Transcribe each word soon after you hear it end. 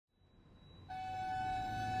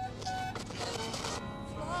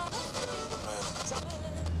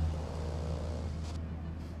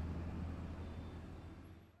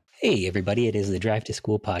Hey, everybody, it is the Drive to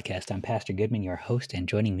School podcast. I'm Pastor Goodman, your host, and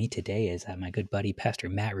joining me today is my good buddy, Pastor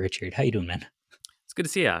Matt Richard. How you doing, man? It's good to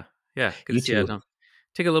see you. Yeah, good to You see you. too. No,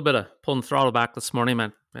 take a little bit of pulling the throttle back this morning.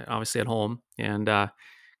 I'm obviously at home and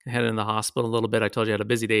headed in the hospital a little bit. I told you I had a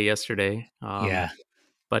busy day yesterday, Yeah,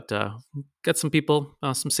 but got some people,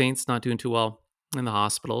 some saints not doing too well in the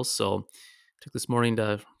hospital. So took this morning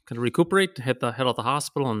to kind of recuperate, head out the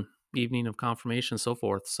hospital, and evening of confirmation, and so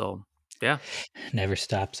forth. So yeah. never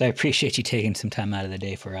stops. I appreciate you taking some time out of the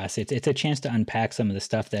day for us. It's a chance to unpack some of the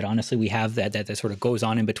stuff that honestly we have that sort of goes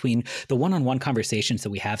on in between the one-on-one conversations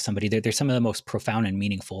that we have somebody. They're some of the most profound and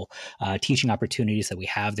meaningful teaching opportunities that we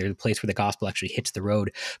have. They're the place where the gospel actually hits the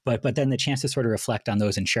road. But then the chance to sort of reflect on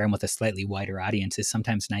those and share them with a slightly wider audience is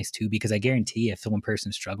sometimes nice too, because I guarantee if one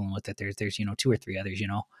person's struggling with it, there's two or three others.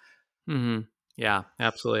 hmm Yeah,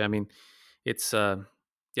 absolutely. I mean, it's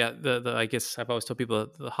yeah, the I guess I've always told people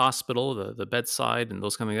the hospital, the bedside, and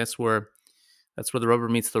those kind of things. That's where the rubber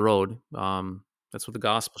meets the road. That's where the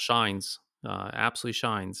gospel shines, absolutely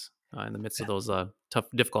shines in the midst of those tough,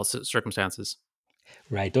 difficult circumstances.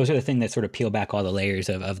 Right. Those are the things that sort of peel back all the layers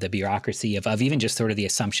of the bureaucracy of even just sort of the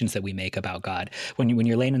assumptions that we make about God. When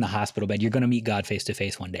you're laying in the hospital bed, you're going to meet God face to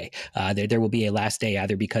face one day. There will be a last day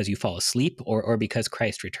either because you fall asleep or because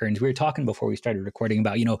Christ returns. We were talking before we started recording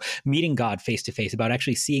about meeting God face to face, about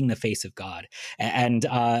actually seeing the face of God, and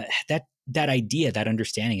that idea, that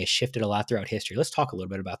understanding has shifted a lot throughout history. Let's talk a little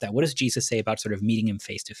bit about that. What does Jesus say about sort of meeting Him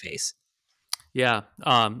face to face? Yeah,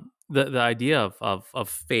 the idea of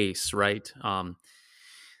face, right?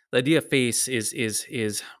 The idea of face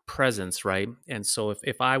is presence, right? And so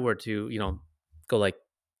if I were to go like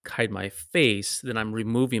hide my face, then I'm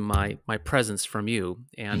removing my presence from you.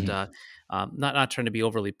 And Mhm. not trying to be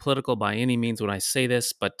overly political by any means when I say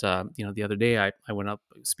this, but the other day I went up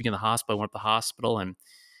speaking of the hospital. I went up to the hospital and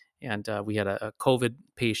we had a COVID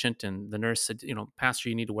patient, and the nurse said, Pastor,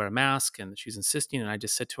 you need to wear a mask, and she's insisting. And I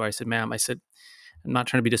just said to her, I said, ma'am, I said, I'm not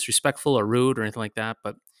trying to be disrespectful or rude or anything like that,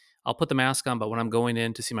 but I'll put the mask on. But when I'm going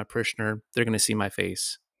in to see my parishioner, they're going to see my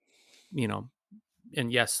face, you know.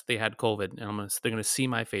 And yes, they had COVID, and they're going to see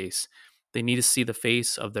my face. They need to see the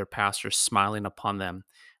face of their pastor smiling upon them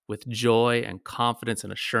with joy and confidence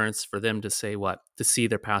and assurance for them to say what? To see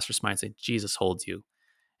their pastor smile and say, Jesus holds you,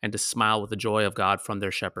 and to smile with the joy of God from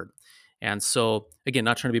their shepherd. And so, again,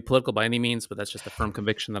 not trying to be political by any means, but that's just a firm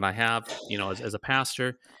conviction that I have, as a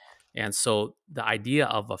pastor. And so the idea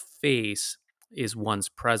of a face is one's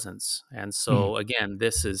presence. And Mhm. so again,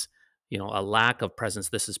 this is, a lack of presence.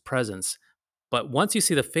 This is presence. But once you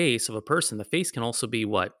see the face of a person, the face can also be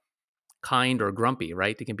what? Kind or grumpy,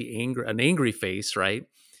 right? It can be an angry face, right?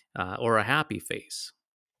 Or a happy face.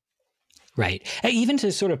 Right. Even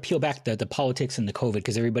to sort of peel back the politics and the COVID,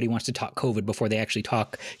 because everybody wants to talk COVID before they actually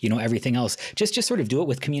talk, everything else. Just sort of do it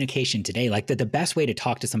with communication today. Like the best way to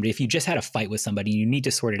talk to somebody, if you just had a fight with somebody and you need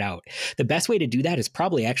to sort it out, the best way to do that is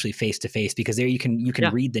probably actually face to face, because there you can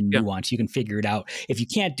Yeah. read the Yeah. nuance, you can figure it out. If you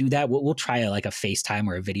can't do that, we'll try like a FaceTime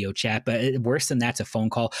or a video chat. But worse than that's a phone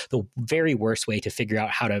call. The very worst way to figure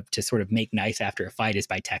out how to sort of make nice after a fight is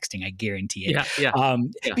by texting. I guarantee it. Yeah. Yeah.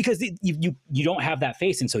 Yeah. Because you don't have that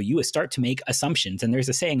face, and so you start to make assumptions. And there's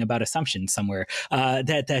a saying about assumptions somewhere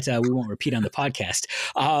that we won't repeat on the podcast.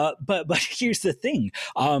 But here's the thing.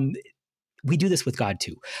 We do this with God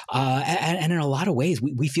too. And in a lot of ways,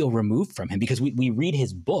 we feel removed from him because we read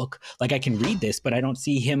his book. Like, I can read this, but I don't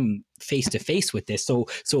see him face to face with this. So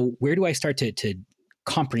where do I start to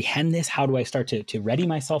comprehend this? How do I start to ready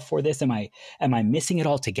myself for this? Am I missing it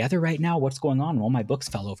all together right now? What's going on? Well, my books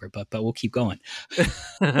fell over, but we'll keep going.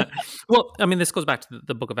 Well, I mean, this goes back to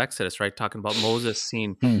the book of Exodus, right? Talking about Moses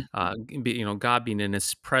seeing, Hmm. God being in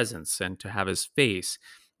his presence and to have his face.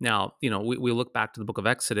 Now, we look back to the book of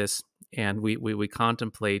Exodus and we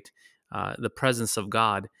contemplate the presence of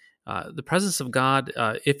God. The presence of God,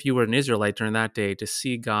 if you were an Israelite during that day, to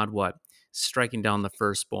see God what? Striking down the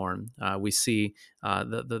firstborn. We see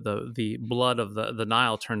the blood of the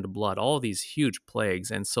Nile turn to blood, all these huge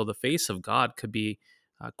plagues. And so the face of God could be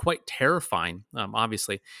quite terrifying,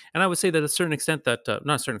 obviously. And I would say that at a certain extent, not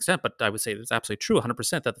a certain extent, but I would say it's absolutely true,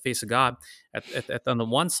 100%, that the face of God, on the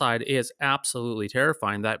one side, is absolutely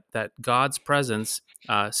terrifying. That God's presence,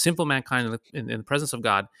 simple mankind in the presence of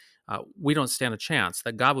God, we don't stand a chance.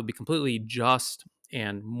 That God would be completely just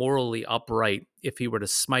and morally upright if He were to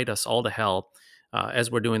smite us all to hell, as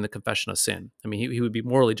we're doing the confession of sin. I mean, He would be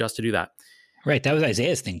morally just to do that. Right. That was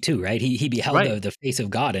Isaiah's thing too, right? He beheld Right. the face of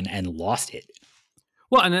God and lost it.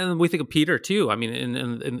 Well, and then we think of Peter too. I mean,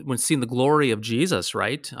 and when seeing the glory of Jesus,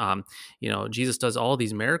 right? Jesus does all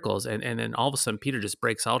these miracles, and then all of a sudden Peter just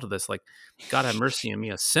breaks out of this like, "God have mercy on me,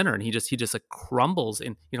 a sinner," and he just like crumbles,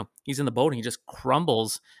 and he's in the boat and he just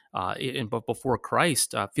crumbles before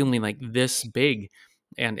Christ, feeling like this big,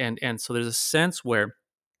 and so there's a sense where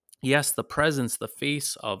yes, the presence, the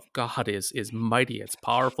face of God is mighty, it's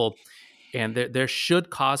powerful, and there should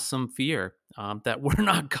cause some fear that we're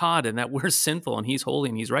not God and that we're sinful and He's holy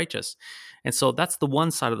and He's righteous, and so that's the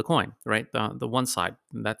one side of the coin, right? The one side,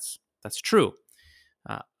 and that's true.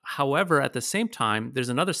 However, at the same time, there's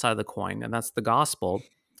another side of the coin, and that's the gospel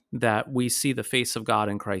that we see the face of God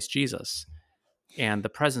in Christ Jesus and the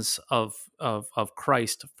presence of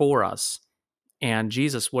Christ for us. And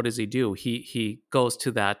Jesus, what does he do? He goes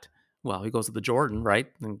to that. Well, he goes to the Jordan, right,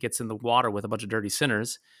 and gets in the water with a bunch of dirty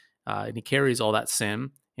sinners, and he carries all that sin,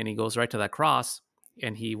 and he goes right to that cross,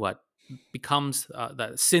 and he what becomes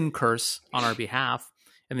that sin curse on our behalf,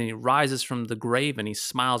 and then he rises from the grave, and he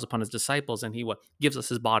smiles upon his disciples, and he what gives us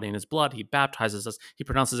his body and his blood. He baptizes us. He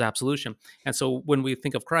pronounces absolution. And so when we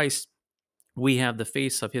think of Christ, we have the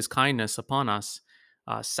face of his kindness upon us,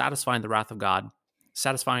 satisfying the wrath of God,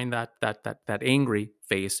 satisfying that angry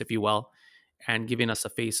face, if you will, and giving us a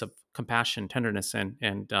face of compassion, tenderness,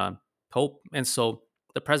 and hope. And so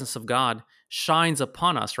the presence of God shines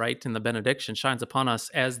upon us, right? And the benediction shines upon us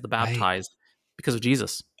as the Right. baptized because of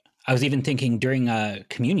Jesus. I was even thinking during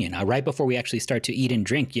communion, right before we actually start to eat and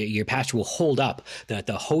drink, your pastor will hold up the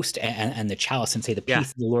host and the chalice and say, "The Yeah,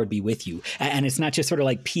 peace of the Lord be with you." And it's not just sort of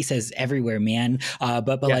like peace as everywhere, man.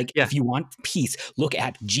 But yeah, like yeah, if you want peace, look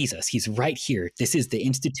at Jesus. He's right here. This is the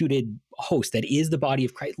instituted host that is the body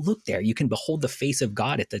of Christ. Look there. You can behold the face of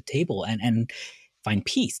God at the table and find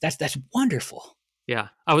peace. That's wonderful. yeah.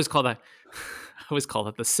 I always call that. I always call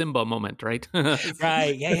it the Simba moment, right?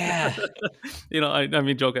 Right? Yeah, yeah. I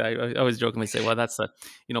mean, joke. I always jokingly say, "Well, that's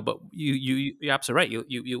but you're absolutely right.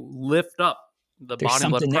 You lift up the There's body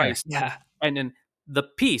and blood of something there. Christ, Yeah. and then the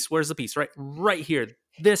peace. Where's the peace? Right here.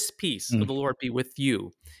 This peace of Mm, the Lord be with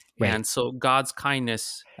you." right. And so God's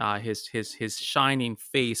kindness, his shining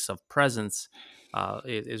face of presence,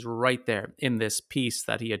 is right there in this peace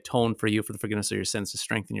that He atoned for you for the forgiveness of your sins to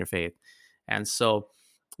strengthen your faith. And so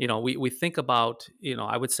we think about,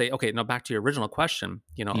 I would say, okay, now back to your original question,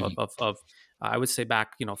 Mhm. I would say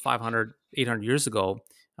back, 500, 800 years ago,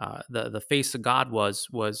 the face of God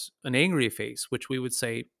was an angry face, which we would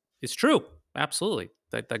say is true. Absolutely.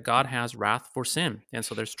 That God has wrath for sin. And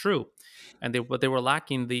so there's true. But they were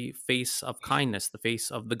lacking the face of kindness, the face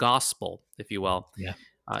of the gospel, if you will. Yeah.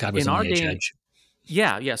 God was In our only a day, judge.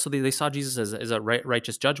 yeah, yeah. So they saw Jesus as a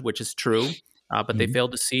righteous judge, which is true. But they Mhm.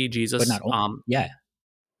 failed to see But Jesus, not all. Yeah.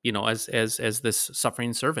 as this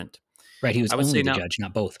suffering servant. Right, he was I would only say the now, judge,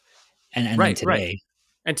 not both. And then right, right. today,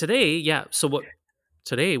 And today, yeah. So what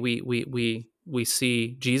today we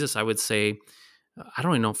see Jesus. I would say, I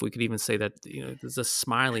don't even know if we could even say that there's a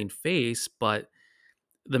smiling face, but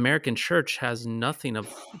the American church has nothing of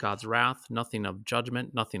God's wrath, nothing of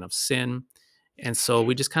judgment, nothing of sin, and so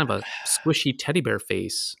we just kind of a squishy teddy bear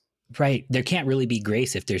face. right, there can't really be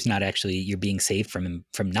grace if there's not actually you're being saved from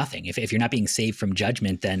nothing. If you're not being saved from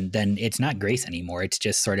judgment, then it's not grace anymore. It's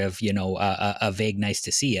just sort of, a vague nice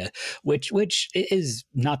to see you, which is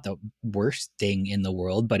not the worst thing in the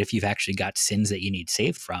world, but if you've actually got sins that you need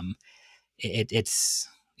saved from, it's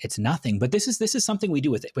nothing. But this is something we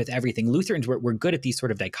do with everything. Lutherans, we're good at these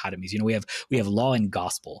sort of dichotomies. We have law and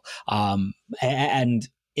gospel, and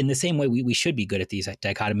in the same way we should be good at these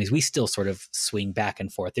dichotomies, we still sort of swing back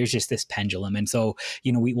and forth. There's just this pendulum, and so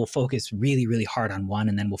we will focus really really hard on one,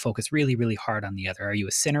 and then we'll focus really really hard on the other. Are you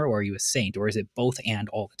a sinner or are you a saint, or is it both and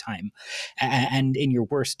all the time? And in your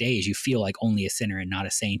worst days, you feel like only a sinner and not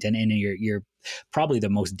a saint, and in your probably the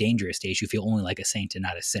most dangerous days, you feel only like a saint and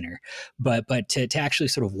not a sinner. But to actually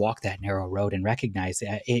sort of walk that narrow road and recognize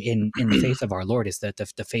that in the face of our Lord is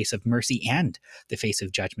the face of mercy and the face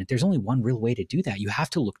of judgment. There's only one real way to do that. You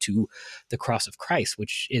have to look to the cross of Christ,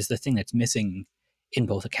 which is the thing that's missing in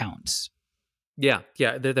both accounts. Yeah,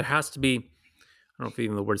 yeah. There has to be. I don't know if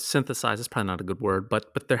even the word synthesize is probably not a good word,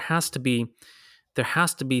 but there has to be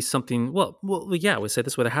something. Well, yeah, I would say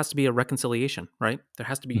this way: there has to be a reconciliation, right? There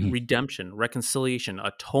has to be Mhm. redemption, reconciliation,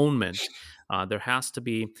 atonement. There has to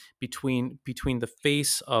be between the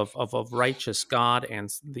face of righteous God and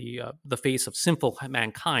the face of sinful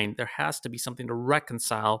mankind. There has to be something to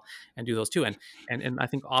reconcile and do those two. And I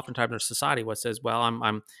think oftentimes in our society, what says, well,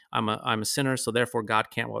 I'm a sinner, so therefore God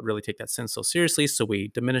can't really take that sin so seriously. So we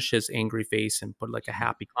diminish His angry face and put like a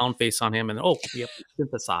happy clown face on Him, and we have to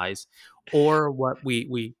synthesize, or what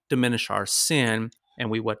we diminish our sin and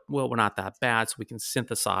we're not that bad, so we can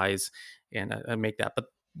synthesize and make that. But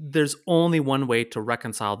there's only one way to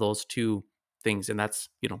reconcile those two things, and that's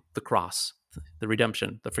the cross, the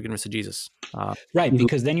redemption, the forgiveness of Jesus. Right, Who-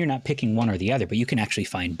 because then you're not picking one or the other, but you can actually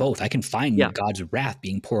find both. I can yeah, find God's wrath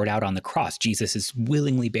being poured out on the cross. Jesus is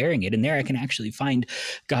willingly bearing it, and there I can actually find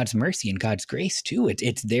God's mercy and God's grace too.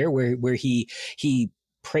 It's there where he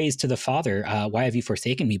prays to the Father, "Why have you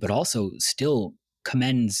forsaken me?" But also still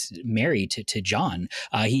commends Mary to John.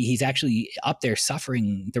 He's actually up there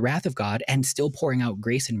suffering the wrath of God and still pouring out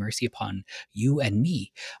grace and mercy upon you and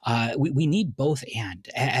me. We need both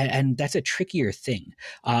and that's a trickier thing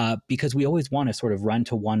because we always want to sort of run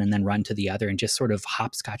to one and then run to the other and just sort of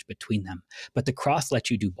hopscotch between them. But the cross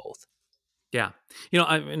lets you do both. yeah.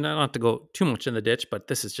 And not to go too much in the ditch, but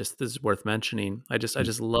this is worth mentioning. I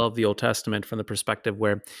just love the Old Testament from the perspective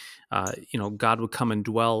where, God would come and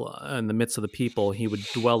dwell in the midst of the people. He would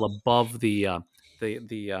dwell above the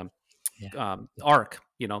Yeah. ark,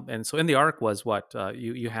 and so in the ark was what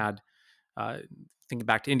you had. Uh, Thinking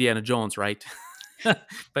back to Indiana Jones, right?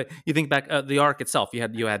 But you think back the ark itself. You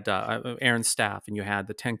had Aaron's staff, and you had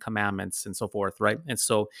the Ten Commandments, and so forth, right? And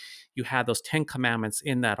so you had those Ten Commandments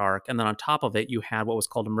in that ark, and then on top of it, you had what was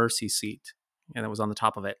called a mercy seat, and it was on the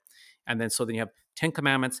top of it. And then you have Ten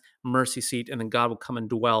Commandments, mercy seat, and then God will come and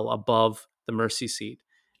dwell above the mercy seat.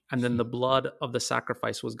 And then the blood of the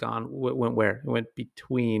sacrifice was gone. Went where? It went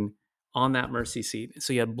between on that mercy seat.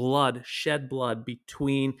 So you had shed blood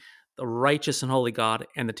between the righteous and holy God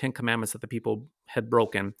and the Ten Commandments that the people had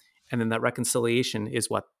broken. And then that reconciliation is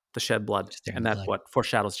what? The shed blood. Just there in And the that blood. what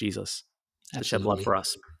foreshadows Jesus, the shed blood Absolutely. for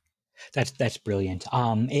us. That's brilliant.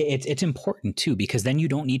 It's important too because then you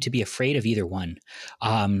don't need to be afraid of either one.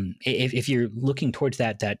 If you're looking towards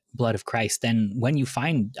that blood of Christ, then when you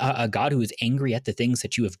find a God who is angry at the things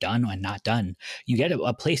that you have done and not done, you get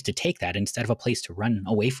a place to take that instead of a place to run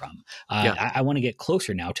away from. Yeah. I want to get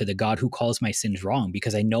closer now to the God who calls my sins wrong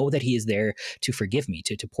because I know that He is there to forgive me,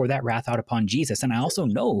 to pour that wrath out upon Jesus, and I also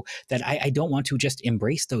know that I don't want to just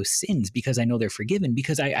embrace those sins because I know they're forgiven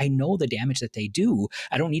because I know the damage that they do.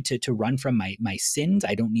 I don't need to run from my sins.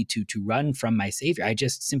 I don't need to run from my Savior. I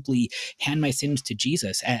just simply hand my sins to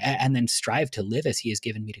Jesus and then strive to live as He has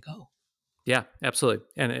given me to go. Yeah, absolutely.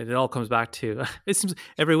 And it all comes back to it seems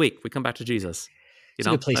every week we come back to Jesus. It's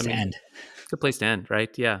a good I place to mean, end. good place to end,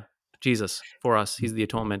 right? Yeah. Jesus for us. He's the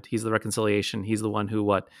atonement. He's the reconciliation. He's the one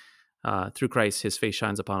who through Christ his face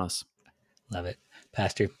shines upon us. Love it.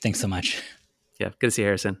 Pastor, thanks so much. Yeah. Good to see you,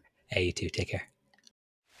 Harrison. Hey, you too. Take care.